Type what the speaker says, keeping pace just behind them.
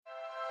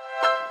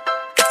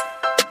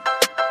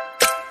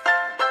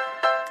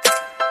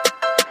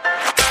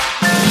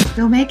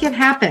Go make it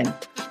happen.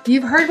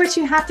 You've heard what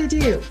you have to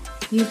do.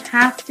 You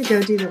have to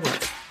go do the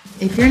work.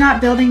 If you're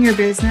not building your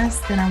business,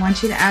 then I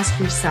want you to ask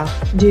yourself,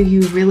 do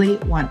you really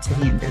want to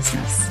be in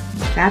business?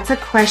 That's a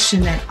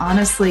question that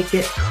honestly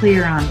get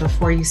clear on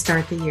before you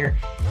start the year.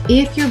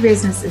 If your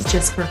business is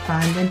just for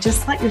fun, then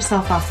just let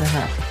yourself off the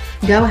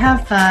hook. Go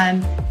have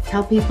fun,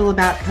 tell people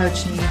about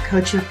coaching,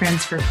 coach your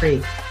friends for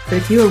free. But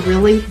if you are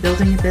really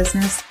building a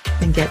business,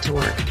 then get to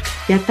work.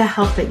 Get the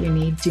help that you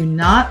need. Do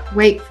not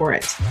wait for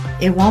it.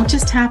 It won't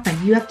just happen.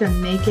 You have to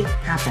make it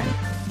happen.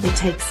 It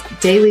takes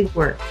daily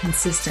work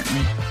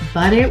consistently,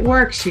 but it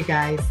works, you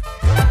guys.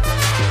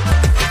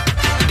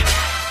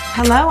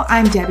 Hello,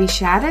 I'm Debbie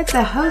Shadid,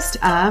 the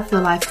host of the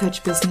Life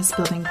Coach Business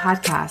Building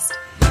Podcast.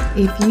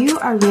 If you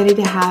are ready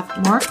to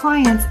have more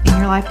clients in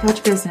your life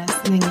coach business,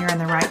 then you're in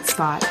the right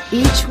spot.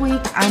 Each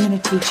week, I'm going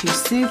to teach you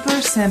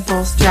super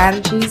simple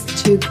strategies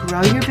to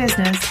grow your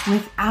business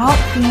without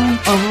feeling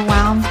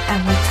overwhelmed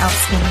and without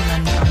spending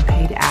money on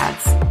paid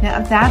ads. Now,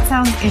 if that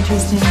sounds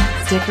interesting,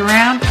 stick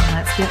around and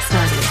let's get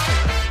started.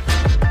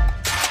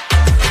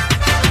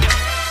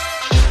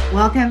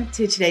 Welcome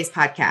to today's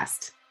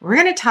podcast. We're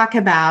going to talk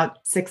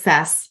about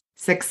success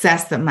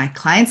that my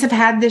clients have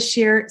had this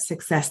year,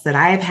 success that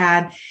I have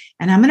had,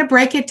 and I'm going to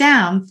break it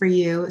down for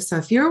you. So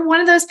if you're one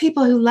of those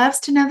people who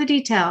loves to know the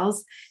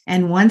details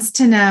and wants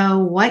to know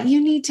what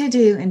you need to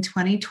do in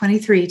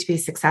 2023 to be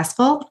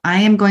successful,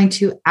 I am going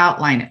to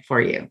outline it for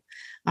you.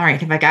 All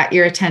right, have I got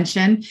your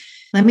attention?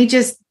 Let me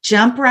just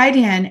jump right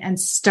in and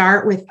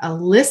start with a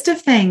list of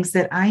things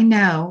that I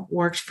know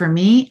worked for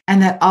me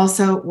and that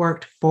also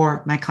worked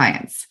for my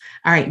clients.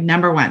 All right,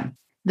 number one,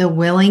 the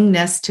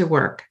willingness to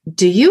work.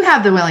 Do you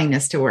have the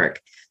willingness to work?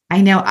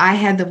 I know I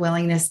had the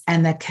willingness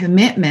and the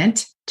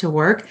commitment to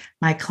work.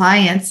 My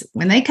clients,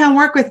 when they come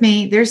work with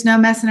me, there's no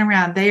messing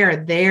around. They are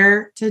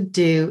there to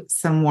do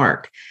some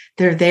work.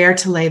 They're there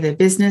to lay the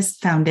business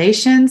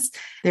foundations.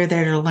 They're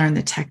there to learn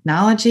the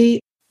technology.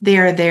 They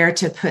are there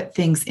to put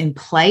things in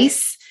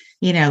place,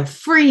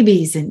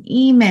 freebies and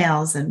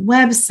emails and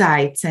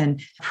websites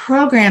and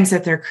programs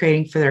that they're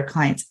creating for their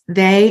clients.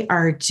 They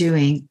are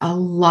doing a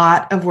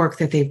lot of work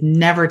that they've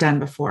never done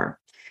before.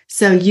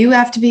 So you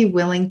have to be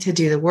willing to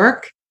do the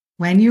work.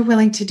 When you're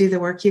willing to do the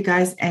work, you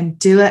guys, and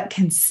do it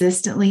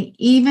consistently,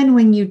 even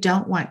when you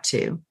don't want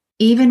to,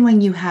 even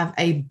when you have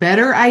a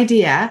better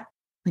idea,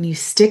 when you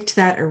stick to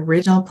that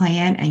original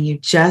plan and you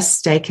just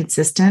stay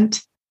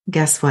consistent,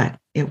 guess what?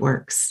 It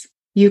works.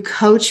 You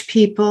coach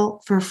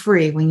people for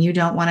free when you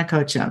don't want to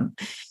coach them.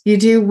 You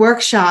do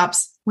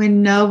workshops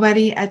when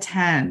nobody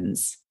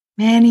attends.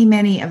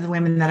 Many of the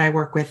women that I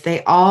work with,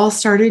 they all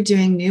started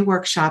doing new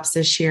workshops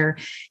this year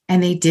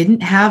and they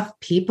didn't have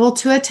people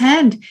to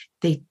attend.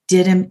 They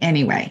did them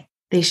anyway.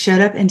 They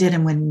showed up and did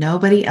them when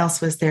nobody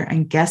else was there.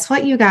 And guess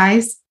what, you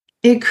guys?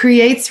 It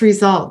creates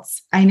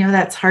results. I know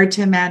that's hard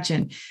to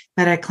imagine,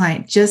 but a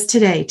client just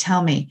today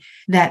tell me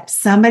that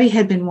somebody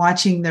had been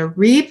watching the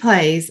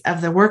replays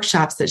of the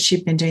workshops that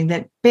she'd been doing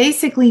that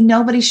basically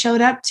nobody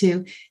showed up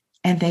to,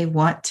 and they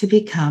want to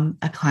become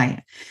a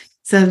client.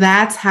 So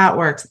that's how it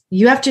works.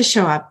 You have to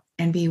show up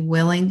and be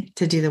willing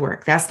to do the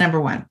work. That's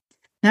number one.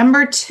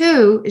 Number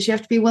two is you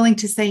have to be willing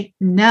to say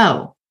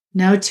no.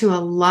 No to a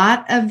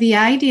lot of the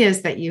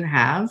ideas that you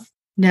have.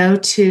 No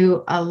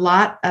to a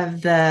lot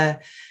of the,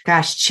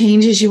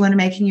 changes you want to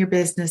make in your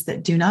business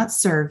that do not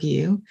serve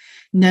you.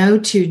 No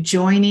to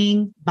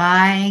joining,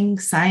 buying,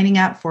 signing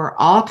up for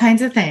all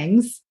kinds of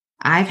things.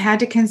 I've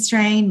had to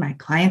constrain, my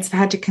clients have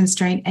had to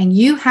constrain, and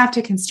you have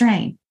to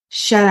constrain.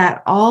 Shut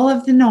out all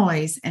of the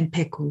noise and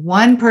pick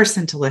one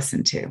person to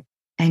listen to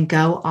and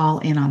go all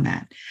in on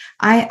that.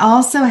 I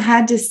also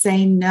had to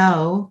say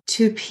no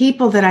to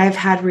people that I've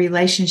had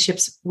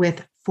relationships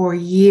with for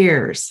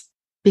years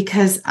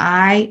because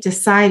I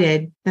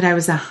decided that I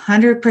was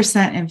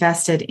 100%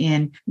 invested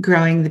in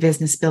growing the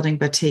Business Building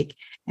Boutique.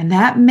 And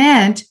that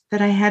meant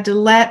that I had to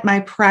let my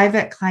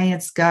private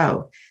clients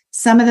go.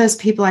 Some of those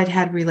people I'd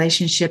had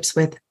relationships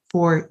with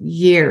for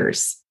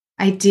years.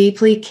 I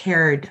deeply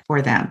cared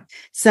for them.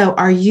 So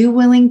are you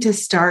willing to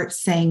start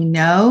saying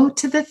no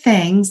to the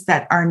things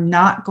that are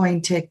not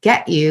going to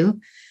get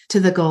you to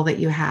the goal that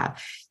you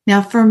have?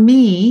 Now, for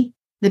me,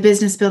 the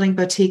Business Building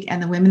Boutique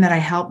and the women that I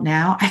help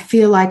now, I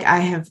feel like I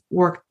have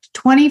worked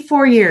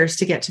 24 years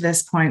to get to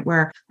this point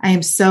where I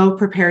am so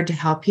prepared to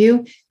help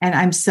you. And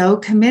I'm so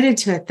committed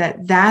to it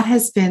that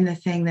has been the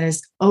thing that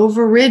has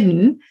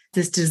overridden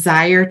this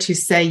desire to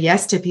say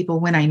yes to people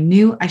when I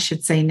knew I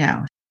should say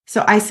no.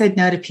 So I said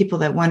no to people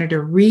that wanted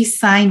to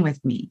re-sign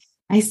with me.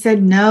 I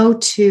said no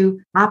to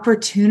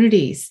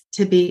opportunities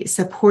to be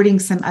supporting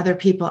some other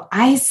people.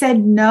 I said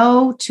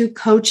no to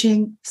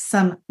coaching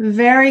some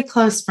very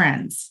close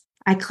friends.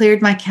 I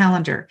cleared my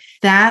calendar.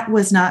 That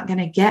was not going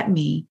to get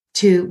me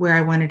to where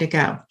I wanted to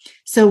go.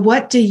 So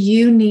what do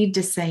you need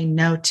to say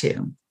no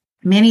to?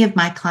 Many of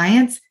my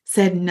clients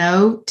said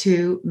no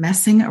to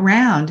messing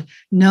around,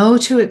 no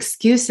to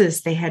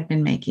excuses they had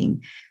been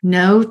making,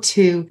 no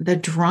to the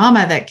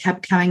drama that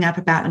kept coming up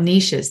about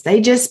niches.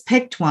 They just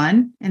picked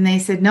one and they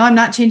said, no, I'm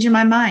not changing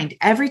my mind.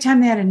 Every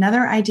time they had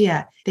another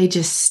idea, they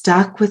just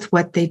stuck with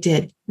what they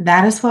did.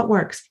 That is what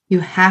works.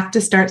 You have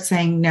to start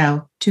saying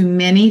no to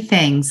many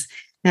things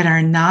that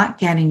are not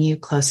getting you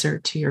closer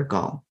to your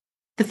goal.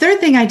 The third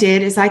thing I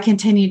did is I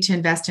continued to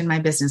invest in my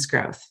business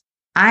growth.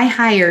 I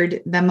hired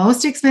the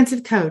most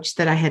expensive coach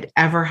that I had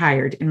ever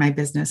hired in my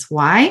business.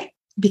 Why?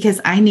 Because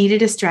I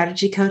needed a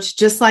strategy coach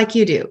just like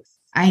you do.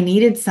 I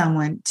needed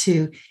someone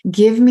to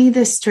give me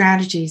the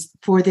strategies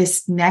for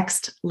this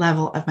next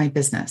level of my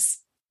business.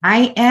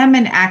 I am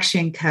an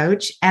action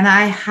coach and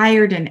I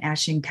hired an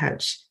action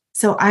coach.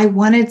 So I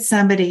wanted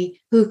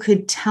somebody who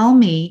could tell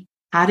me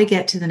how to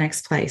get to the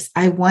next place.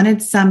 I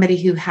wanted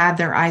somebody who had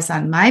their eyes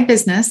on my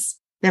business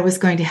that was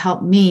going to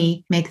help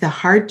me make the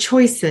hard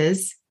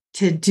choices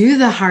to do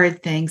the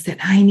hard things that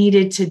I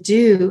needed to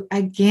do,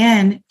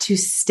 again, to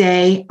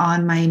stay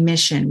on my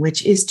mission,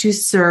 which is to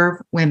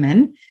serve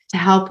women, to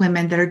help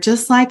women that are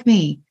just like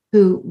me,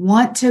 who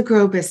want to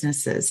grow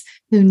businesses,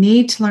 who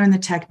need to learn the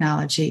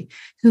technology,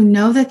 who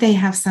know that they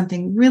have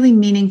something really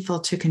meaningful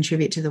to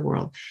contribute to the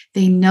world.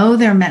 They know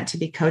they're meant to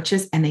be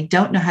coaches and they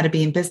don't know how to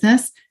be in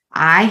business.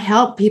 I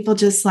help people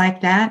just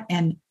like that.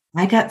 And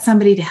I got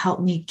somebody to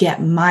help me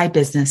get my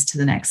business to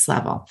the next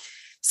level.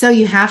 So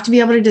you have to be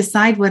able to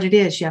decide what it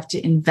is. You have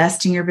to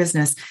invest in your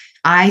business.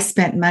 I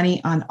spent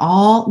money on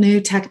all new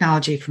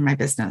technology for my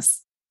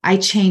business. I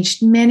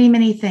changed many,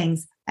 many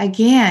things,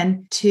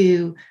 again,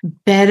 to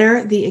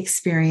better the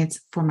experience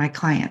for my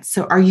clients.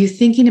 So are you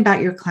thinking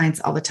about your clients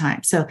all the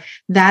time? So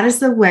that is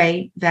the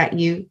way that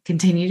you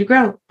continue to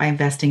grow, by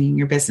investing in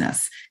your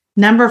business.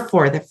 Number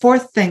 4, the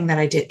fourth thing that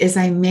I did is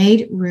I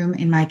made room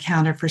in my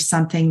calendar for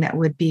something that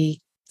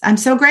I'm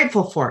so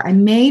grateful for. I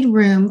made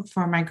room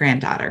for my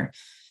granddaughter.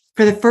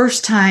 For the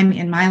first time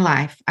in my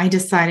life, I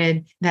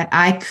decided that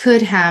I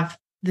could have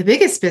the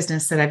biggest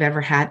business that I've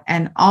ever had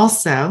and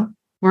also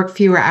work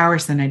fewer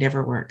hours than I'd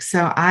ever worked.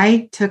 So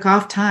I took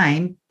off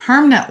time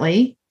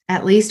permanently,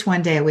 at least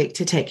one day a week,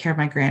 to take care of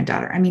my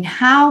granddaughter. I mean,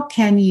 how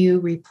can you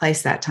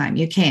replace that time?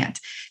 You can't.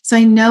 So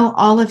I know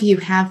all of you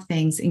have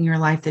things in your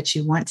life that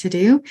you want to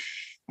do.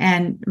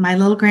 And my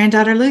little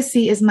granddaughter,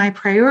 Lucy, is my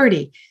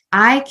priority.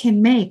 I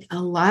can make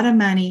a lot of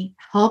money,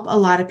 help a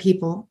lot of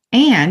people,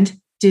 and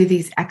do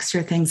these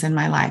extra things in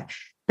my life.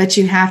 But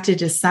you have to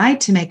decide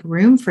to make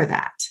room for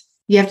that.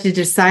 You have to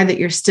decide that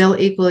you're still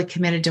equally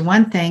committed to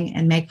one thing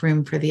and make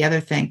room for the other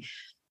thing.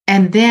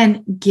 And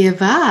then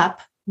give up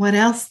what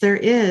else there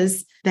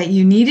is that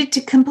you needed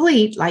to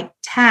complete, like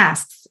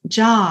tasks,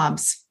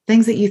 jobs,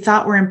 things that you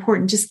thought were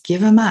important. Just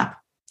give them up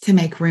to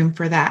make room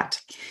for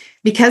that.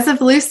 Because of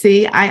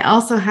Lucy, I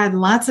also had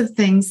lots of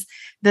things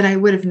that I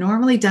would have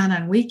normally done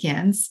on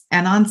weekends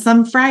and on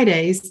some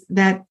Fridays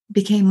that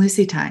became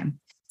Lucy time.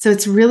 So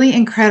it's really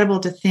incredible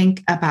to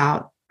think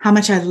about how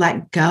much I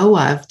let go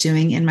of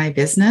doing in my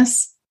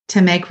business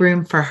to make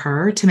room for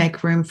her, to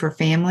make room for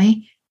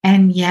family.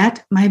 And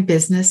yet my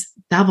business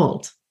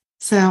doubled.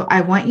 So I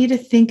want you to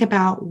think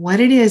about what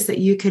it is that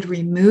you could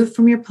remove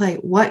from your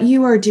plate, what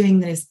you are doing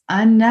that is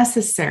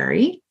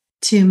unnecessary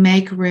to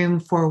make room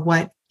for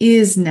what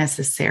is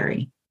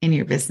necessary in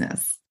your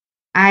business.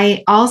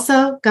 I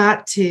also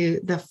got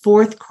to the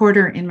fourth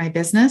quarter in my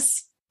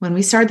business. When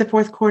we started the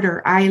fourth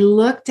quarter, I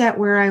looked at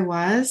where I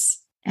was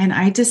and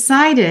I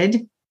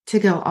decided to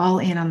go all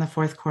in on the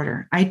fourth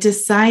quarter. I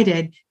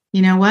decided,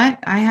 you know what?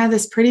 I have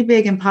this pretty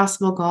big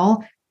impossible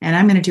goal and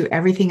I'm going to do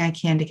everything I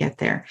can to get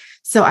there.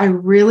 So I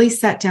really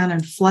sat down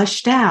and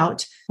fleshed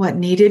out what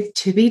needed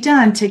to be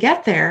done to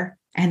get there.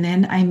 And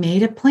then I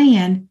made a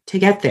plan to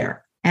get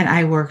there. And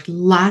I worked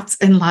lots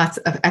and lots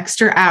of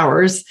extra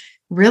hours,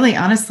 really,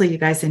 honestly, you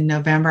guys, in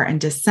November and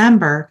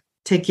December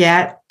to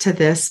get to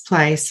this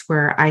place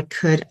where I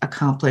could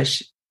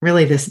accomplish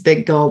really this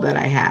big goal that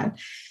I had.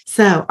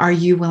 So are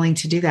you willing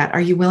to do that?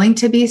 Are you willing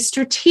to be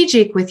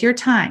strategic with your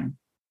time?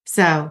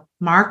 So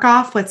mark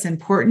off what's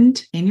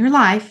important in your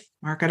life,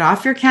 mark it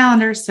off your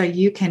calendar so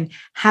you can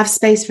have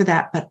space for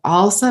that, but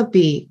also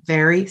be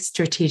very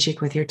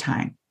strategic with your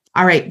time.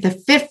 All right. The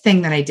fifth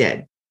thing that I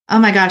did, oh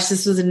my gosh,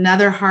 this was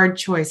another hard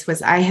choice,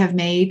 was I have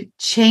made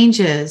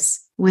changes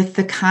with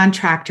the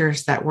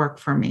contractors that work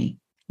for me.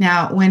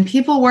 Now, when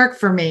people work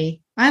for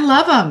me, I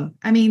love them.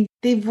 I mean,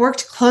 they've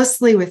worked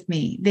closely with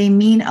me. They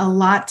mean a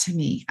lot to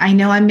me. I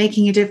know I'm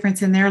making a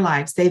difference in their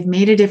lives. They've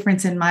made a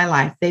difference in my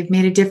life. They've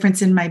made a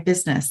difference in my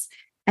business.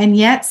 And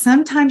yet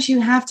sometimes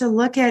you have to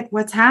look at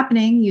what's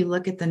happening. You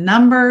look at the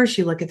numbers,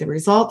 you look at the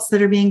results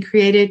that are being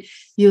created,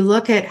 you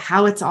look at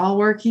how it's all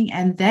working.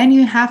 And then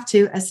you have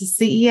to, as a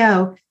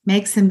CEO,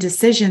 make some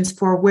decisions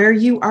for where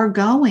you are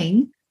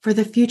going for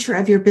the future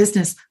of your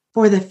business,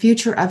 for the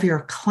future of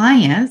your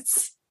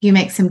clients. You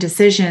make some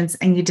decisions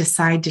and you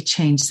decide to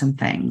change some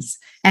things.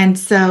 And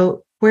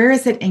so Where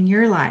is it in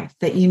your life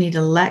that you need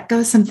to let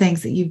go some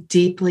things that you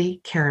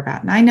deeply care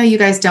about? And I know you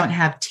guys don't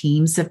have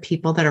teams of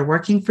people that are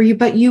working for you,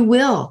 but you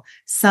will.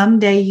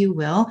 Someday you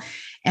will.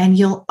 And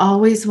you'll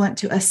always want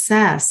to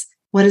assess,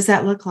 what does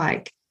that look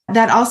like?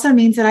 That also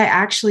means that I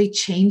actually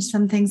changed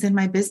some things in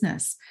my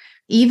business.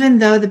 Even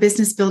though the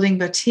Business Building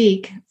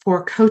Boutique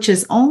for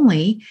coaches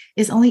only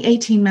is only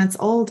 18 months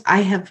old,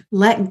 I have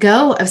let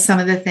go of some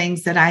of the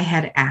things that I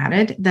had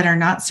added that are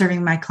not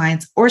serving my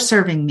clients or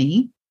serving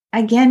me,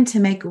 again, to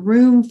make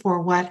room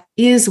for what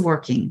is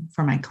working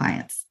for my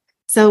clients.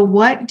 So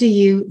what do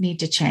you need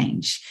to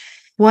change?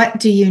 What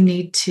do you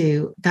need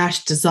to,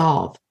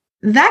 dissolve?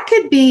 That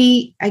could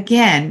be,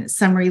 again,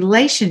 some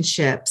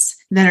relationships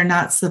that are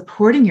not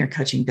supporting your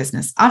coaching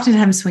business.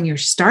 Oftentimes when you're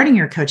starting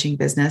your coaching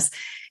business,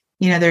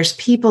 there's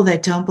people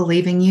that don't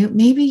believe in you.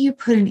 Maybe you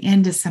put an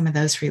end to some of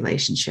those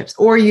relationships,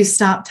 or you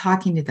stop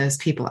talking to those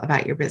people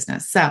about your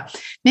business. So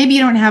maybe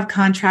you don't have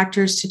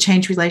contractors to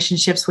change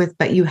relationships with,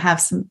 but you have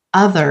some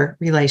other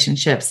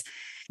relationships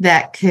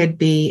that could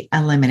be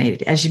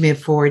eliminated as you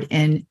move forward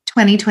in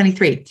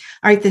 2023. All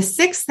right. The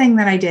sixth thing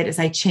that I did is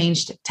I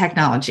changed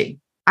technology.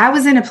 I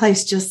was in a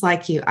place just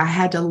like you. I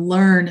had to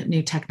learn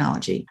new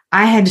technology.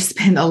 I had to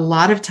spend a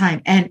lot of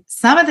time. And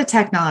some of the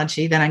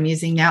technology that I'm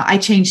using now, I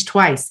changed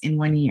twice in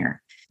 1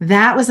 year.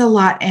 That was a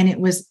lot. And it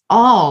was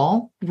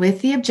all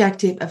with the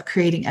objective of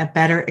creating a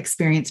better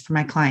experience for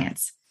my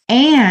clients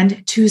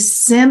and to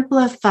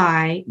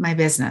simplify my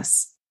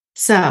business.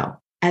 So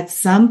at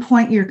some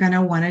point, you're going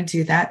to want to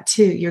do that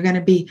too. You're going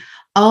to be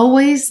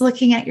always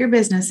looking at your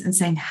business and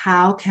saying,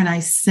 how can I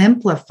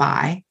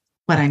simplify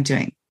what I'm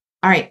doing?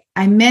 All right.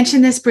 I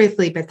mentioned this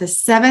briefly, but the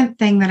seventh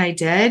thing that I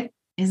did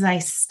is I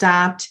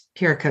stopped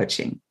peer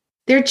coaching.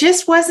 There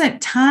just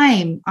wasn't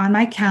time on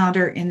my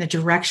calendar in the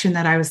direction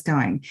that I was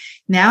going.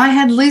 Now I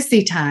had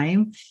Lucy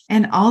time,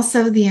 and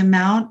also the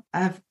amount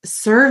of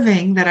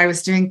serving that I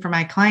was doing for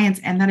my clients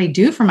and that I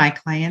do for my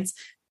clients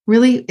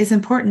really is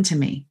important to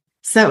me.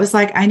 So it was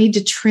like, I need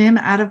to trim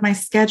out of my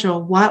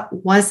schedule what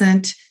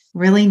wasn't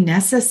really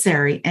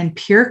necessary, and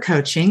peer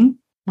coaching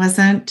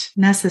wasn't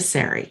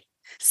necessary.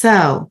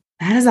 So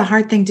that is a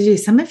hard thing to do.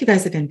 Some of you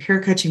guys have been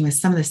peer coaching with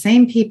some of the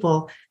same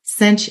people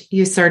since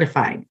you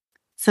certified.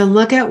 So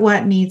look at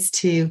what needs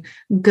to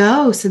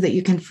go so that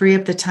you can free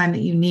up the time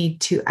that you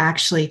need to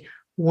actually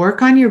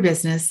work on your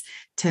business,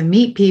 to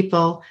meet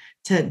people,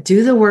 to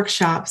do the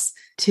workshops,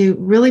 to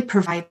really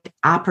provide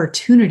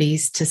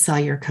opportunities to sell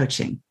your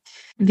coaching.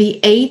 The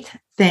eighth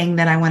thing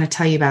that I want to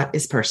tell you about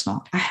is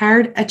personal. I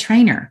hired a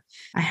trainer.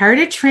 I hired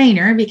a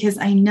trainer because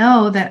I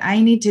know that I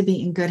need to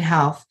be in good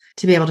health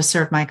to be able to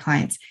serve my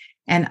clients.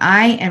 And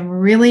I am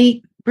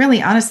really,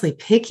 really honestly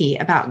picky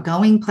about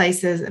going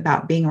places,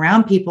 about being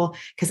around people,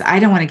 because I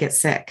don't want to get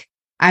sick.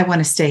 I want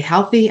to stay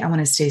healthy. I want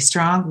to stay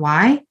strong.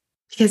 Why?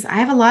 Because I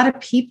have a lot of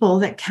people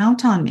that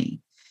count on me.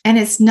 And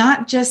it's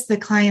not just the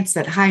clients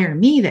that hire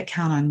me that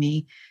count on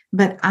me,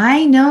 but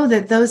I know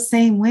that those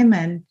same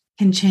women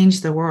can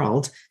change the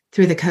world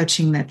through the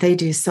coaching that they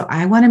do. So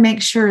I want to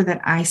make sure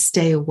that I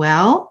stay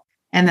well,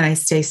 and that I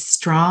stay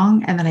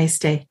strong, and that I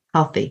stay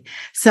healthy.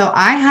 So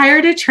I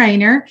hired a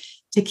trainer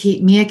to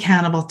keep me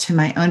accountable to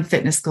my own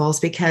fitness goals,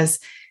 because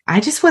I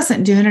just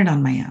wasn't doing it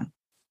on my own.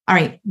 All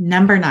right,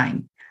 number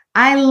 9,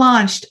 I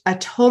launched a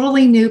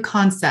totally new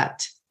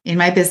concept in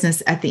my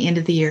business at the end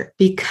of the year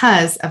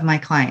because of my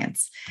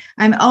clients.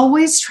 I'm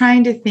always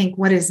trying to think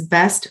what is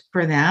best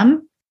for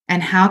them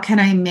and how can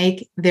I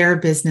make their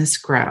business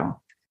grow.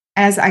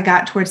 As I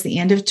got towards the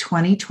end of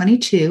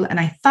 2022 and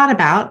I thought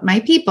about my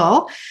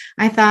people,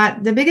 I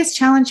thought the biggest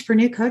challenge for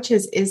new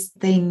coaches is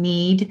they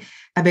need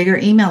a bigger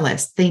email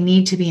list. They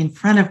need to be in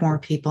front of more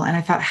people. And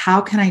I thought,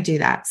 how can I do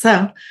that?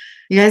 So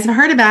you guys have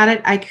heard about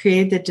it. I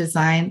created the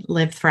Design,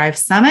 Live, Thrive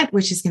Summit,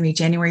 which is going to be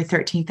January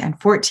 13th and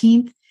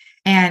 14th.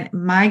 And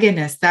my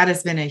goodness, that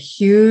has been a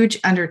huge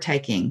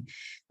undertaking.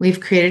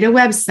 We've created a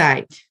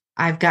website.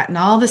 I've gotten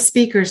all the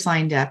speakers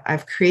lined up.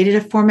 I've created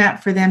a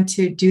format for them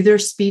to do their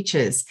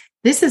speeches.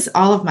 This is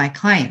all of my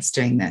clients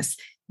doing this.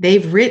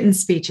 They've written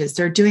speeches.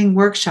 They're doing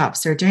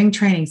workshops. They're doing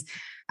trainings.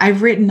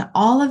 I've written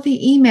all of the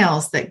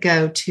emails that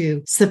go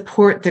to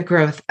support the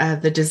growth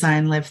of the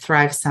Design, Live,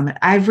 Thrive Summit.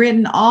 I've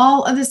written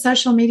all of the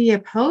social media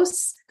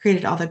posts,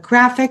 created all the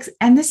graphics,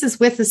 and this is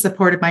with the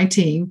support of my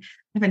team.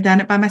 I haven't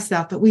done it by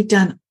myself, but we've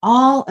done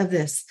all of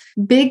this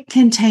big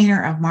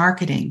container of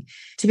marketing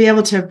to be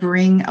able to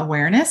bring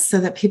awareness so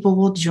that people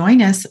will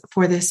join us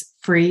for this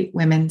free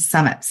women's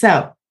summit.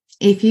 So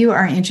if you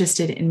are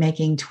interested in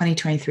making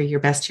 2023 your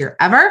best year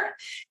ever,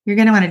 you're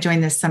going to want to join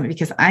this summit,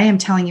 because I am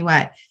telling you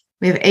what,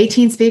 we have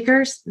 18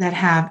 speakers that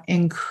have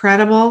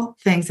incredible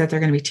things that they're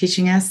going to be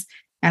teaching us.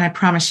 And I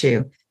promise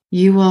you,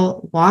 you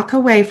will walk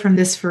away from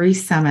this free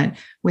summit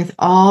with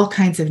all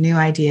kinds of new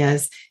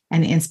ideas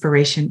and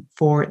inspiration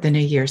for the new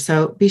year.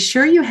 So be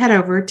sure you head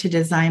over to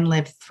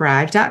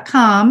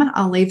designlivethrive.com.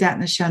 I'll leave that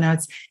in the show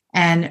notes,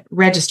 and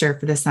register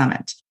for the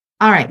summit.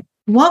 All right.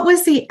 What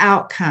was the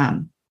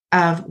outcome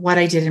of what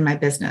I did in my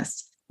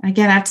business? And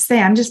again, I have to say,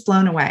 I'm just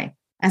blown away.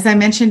 As I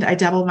mentioned, I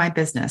doubled my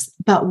business.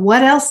 But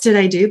what else did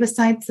I do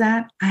besides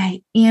that?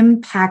 I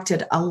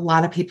impacted a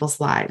lot of people's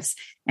lives.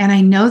 And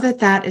I know that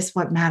that is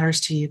what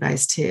matters to you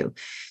guys too.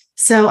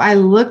 So I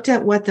looked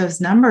at what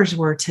those numbers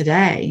were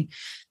today.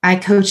 I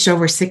coached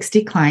over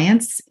 60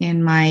 clients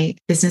in my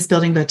business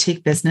building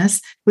boutique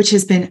business, which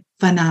has been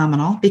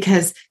phenomenal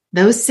because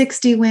those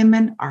 60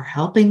 women are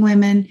helping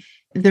women.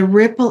 The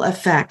ripple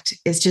effect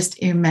is just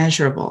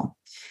immeasurable.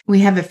 We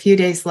have a few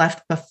days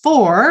left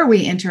before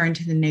we enter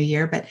into the new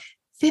year, but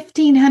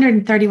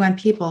 1,531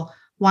 people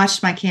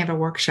watched my Canva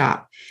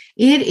workshop.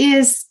 It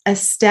is a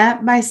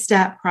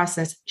step-by-step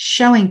process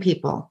showing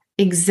people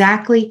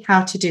exactly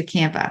how to do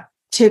Canva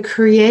to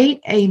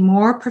create a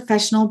more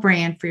professional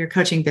brand for your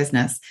coaching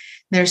business.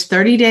 There's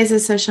 30 days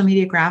of social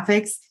media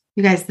graphics.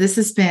 You guys, this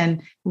has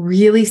been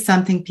really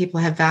something people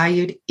have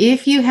valued.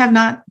 If you have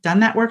not done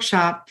that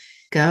workshop,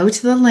 go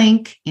to the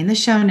link in the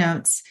show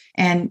notes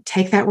and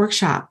take that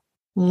workshop.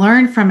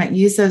 Learn from it,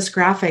 use those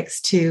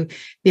graphics to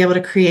be able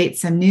to create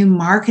some new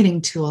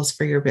marketing tools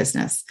for your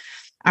business.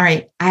 All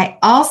right. I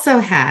also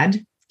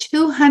had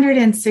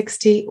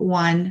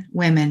 261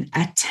 women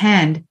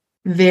attend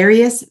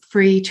various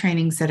free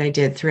trainings that I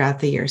did throughout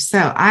the year.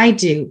 So I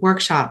do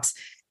workshops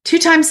 2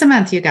 times a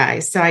month, you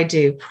guys. So I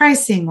do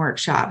pricing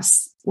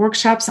workshops,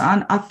 workshops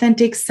on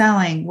authentic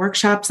selling,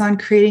 workshops on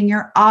creating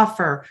your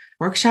offer,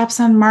 workshops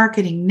on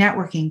marketing,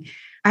 networking.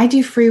 I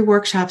do free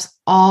workshops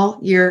all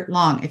year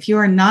long. If you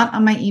are not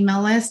on my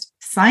email list,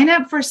 sign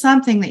up for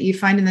something that you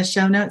find in the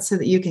show notes so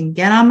that you can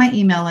get on my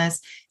email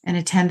list and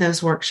attend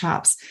those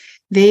workshops.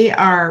 They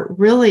are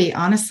really,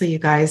 honestly, you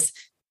guys,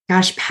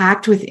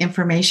 packed with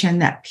information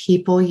that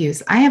people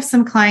use. I have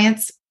some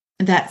clients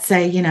that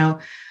say,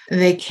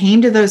 they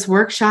came to those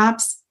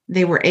workshops,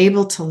 they were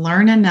able to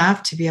learn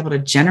enough to be able to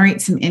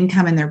generate some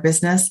income in their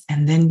business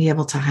and then be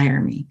able to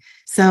hire me.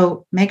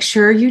 So make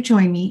sure you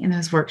join me in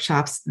those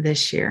workshops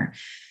this year.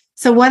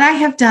 So what I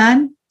have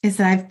done is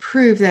that I've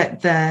proved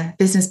that the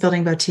business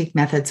building boutique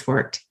methods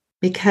worked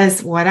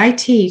because what I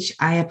teach,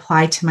 I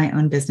apply to my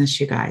own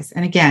business, you guys.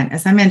 And again,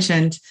 as I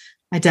mentioned,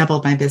 I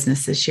doubled my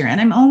business this year. And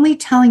I'm only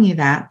telling you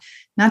that,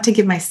 not to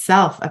give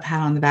myself a pat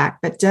on the back,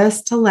 but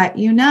just to let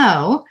you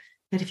know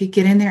that if you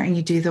get in there and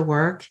you do the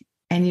work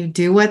and you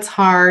do what's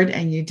hard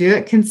and you do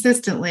it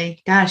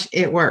consistently, gosh,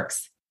 it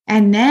works.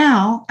 And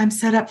now I'm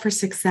set up for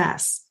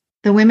success.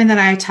 The women that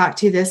I talked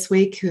to this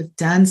week who've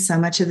done so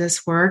much of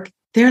this work,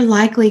 they're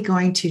likely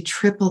going to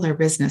triple their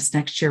business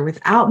next year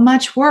without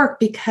much work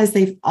because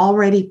they've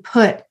already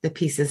put the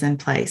pieces in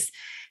place.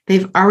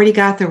 They've already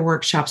got their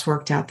workshops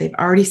worked out. They've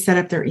already set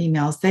up their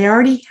emails. They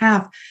already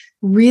have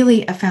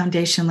really a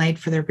foundation laid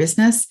for their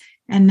business.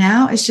 And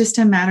now it's just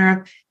a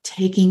matter of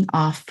taking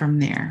off from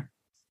there.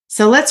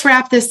 So let's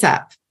wrap this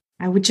up.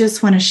 I would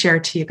just want to share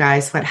to you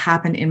guys what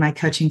happened in my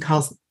coaching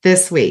calls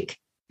this week,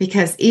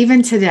 because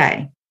even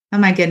today, oh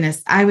my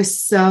goodness, I was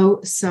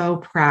so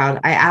proud.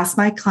 I asked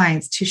my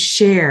clients to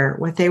share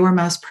what they were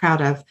most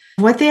proud of,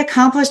 what they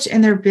accomplished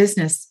in their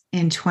business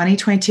in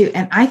 2022.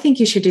 And I think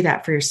you should do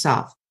that for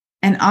yourself.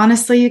 And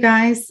honestly, you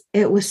guys,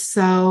 it was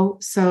so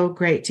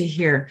great to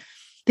hear.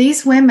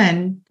 These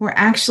women were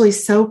actually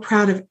so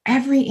proud of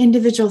every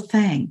individual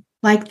thing,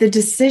 like the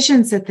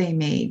decisions that they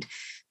made,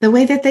 the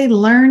way that they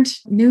learned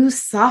new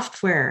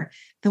software,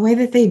 the way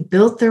that they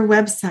built their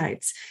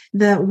websites,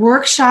 the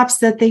workshops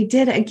that they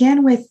did,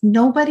 again, with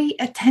nobody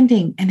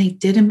attending, and they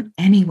did them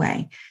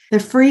anyway, the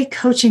free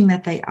coaching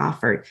that they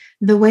offered,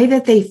 the way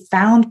that they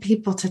found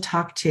people to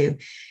talk to.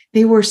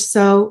 They were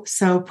so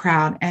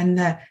proud. And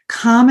the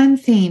common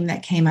theme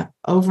that came up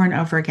over and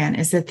over again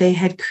is that they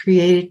had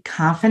created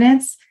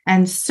confidence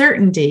and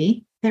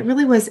certainty that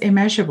really was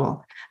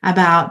immeasurable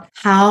about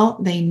how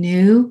they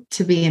knew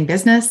to be in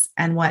business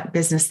and what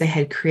business they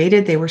had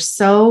created. They were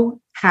so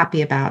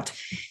happy about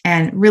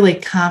and really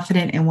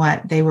confident in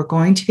what they were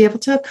going to be able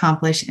to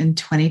accomplish in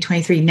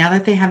 2023, now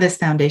that they have this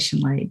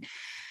foundation laid.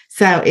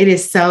 So it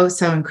is so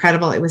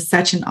incredible. It was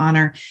such an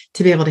honor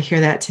to be able to hear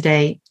that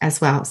today as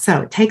well.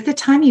 So take the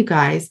time, you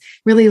guys,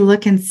 really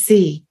look and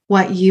see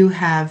what you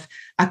have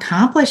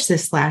accomplished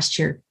this last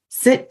year.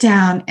 Sit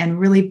down and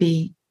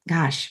really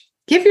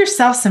give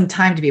yourself some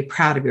time to be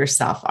proud of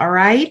yourself. All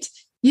right.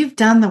 You've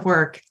done the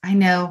work. I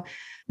know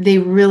they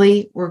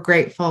really were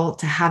grateful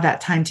to have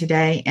that time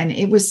today. And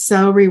it was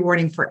so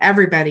rewarding for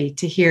everybody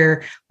to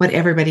hear what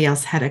everybody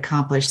else had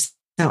accomplished.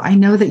 So I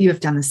know that you have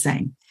done the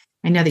same.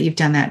 I know that you've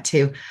done that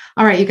too.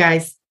 All right, you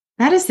guys,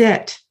 that is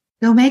it.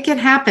 Go make it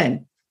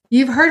happen.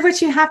 You've heard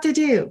what you have to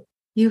do.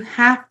 You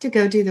have to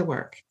go do the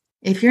work.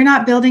 If you're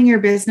not building your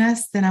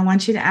business, then I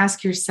want you to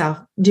ask yourself,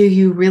 do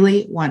you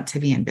really want to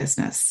be in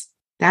business?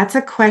 That's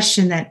a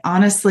question that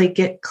honestly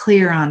get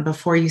clear on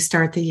before you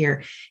start the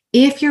year.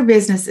 If your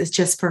business is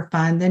just for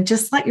fun, then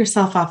just let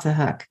yourself off the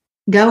hook.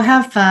 Go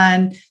have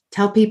fun,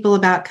 tell people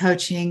about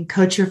coaching,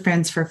 coach your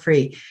friends for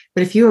free.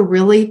 But if you are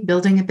really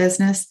building a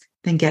business,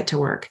 then get to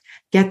work.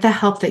 Get the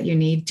help that you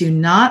need. Do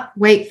not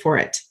wait for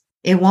it.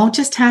 It won't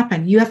just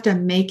happen. You have to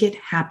make it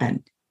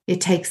happen.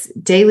 It takes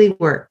daily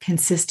work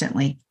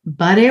consistently,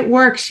 but it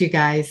works, you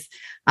guys.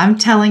 I'm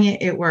telling you,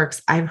 it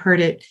works. I've heard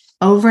it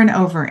over and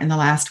over in the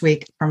last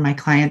week from my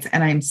clients.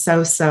 And I'm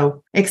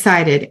so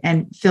excited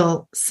and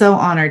feel so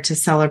honored to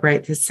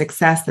celebrate the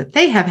success that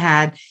they have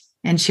had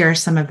and share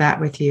some of that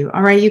with you.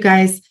 All right, you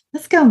guys,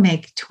 let's go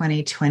make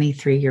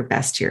 2023 your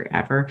best year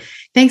ever.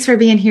 Thanks for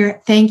being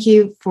here. Thank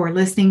you for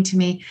listening to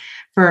me,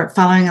 for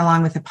following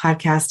along with the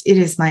podcast. It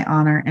is my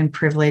honor and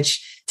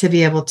privilege to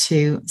be able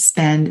to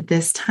spend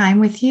this time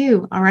with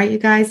you. All right, you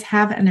guys,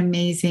 have an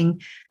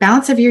amazing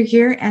balance of your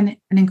year and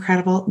an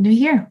incredible new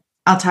year.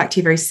 I'll talk to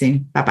you very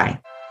soon.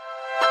 Bye-bye.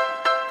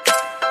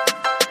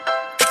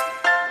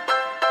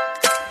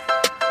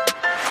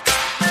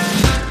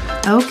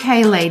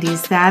 Okay,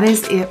 ladies, that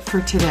is it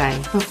for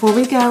today. Before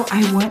we go,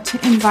 I want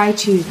to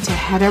invite you to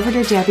head over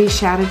to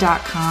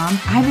DebbieShada.com. I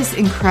have this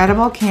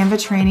incredible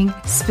Canva training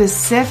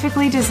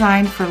specifically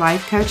designed for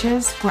life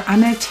coaches, where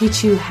I'm going to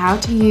teach you how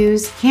to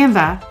use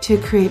Canva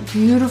to create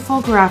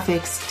beautiful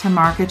graphics to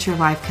market your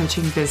life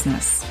coaching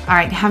business. All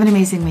right, have an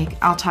amazing week.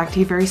 I'll talk to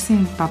you very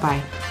soon.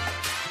 Bye-bye.